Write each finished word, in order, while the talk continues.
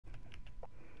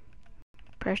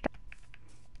Press down.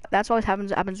 That's always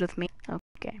happens with me.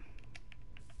 Okay.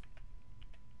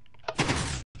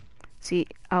 See,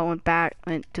 I went back,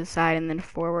 went to the side, and then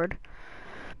forward.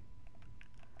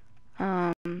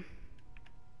 What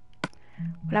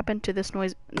happened to this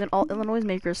noise? Then all the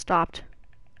noisemakers stopped.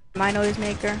 My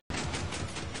noisemaker.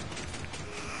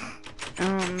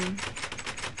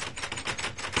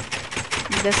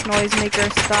 This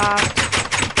noisemaker stopped.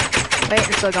 Wait,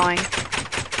 it's still going.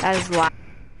 That is loud.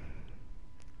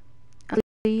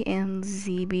 And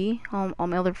ZB, all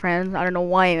my other friends. I don't know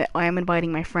why I'm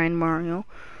inviting my friend Mario.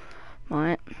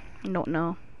 What? I don't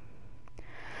know.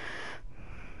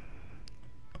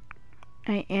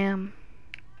 I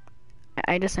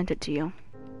just sent it to you.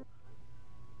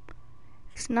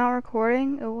 It's not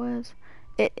recording. It was.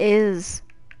 It is.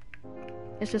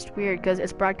 It's just weird because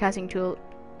it's broadcasting to.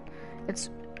 It's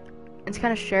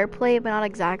kind of share play, but not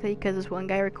exactly because this one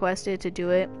guy requested to do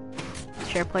it.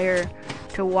 Share player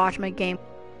to watch my game.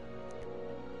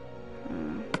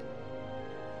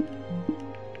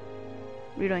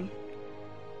 What are you doing?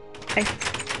 Okay.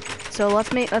 So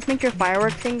let's make your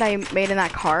firework thing that you made in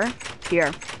that car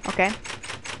here. Okay.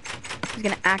 He's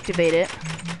gonna activate it.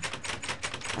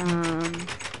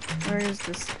 Where is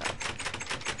this stuff?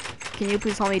 Can you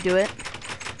please help me do it?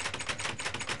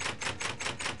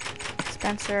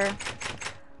 Spencer.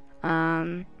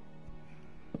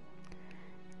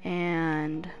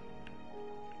 And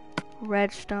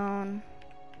redstone.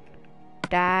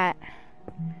 That.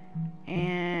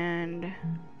 And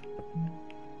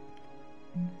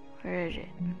where is it?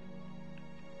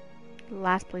 The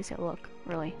last place I look,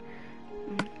 really.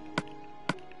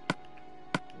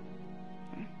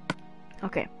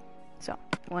 Okay, so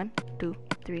 1, 2,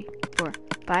 3, 4,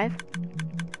 5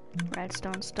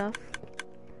 redstone stuff.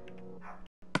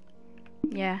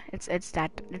 Yeah, it's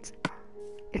that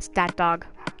dog.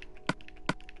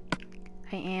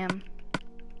 I am.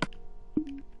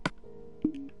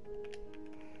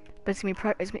 But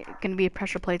it's gonna be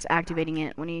pressure plates activating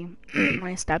it when he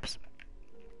when he steps.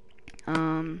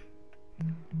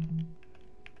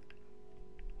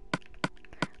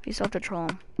 We still have to troll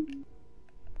him.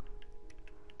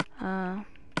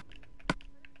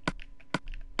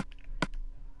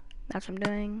 That's what I'm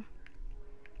doing.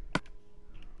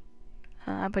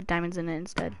 I put diamonds in it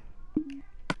instead.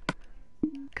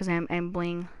 Cause I'm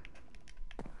bling.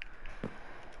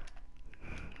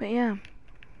 But yeah.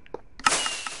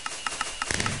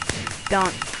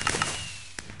 Don't.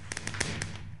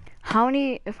 How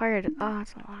many if I heard oh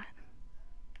that's a lot.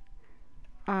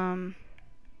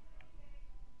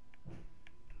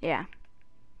 Yeah.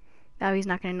 Now he's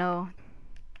not gonna know.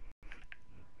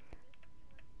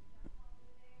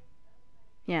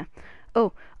 Yeah.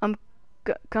 Oh,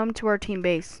 come to our team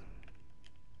base.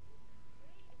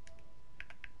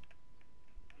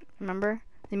 Remember?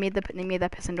 They made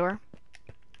that piston door.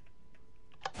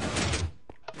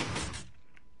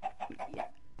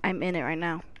 I'm in it right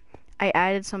now. I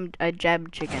added a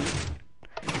Jeb chicken.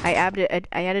 I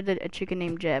added a chicken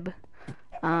named Jeb.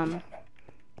 A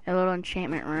little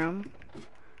enchantment room.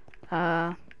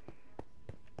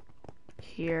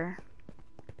 Here.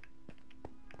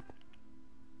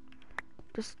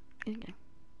 Just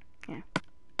yeah.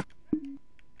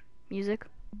 Music.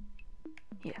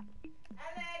 Yeah.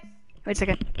 Alex. Wait a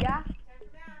second. Yeah.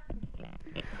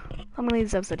 I'm gonna leave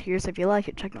this episode here. So if you like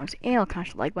it, check notes and I'll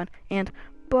smash the like button. And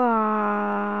bye.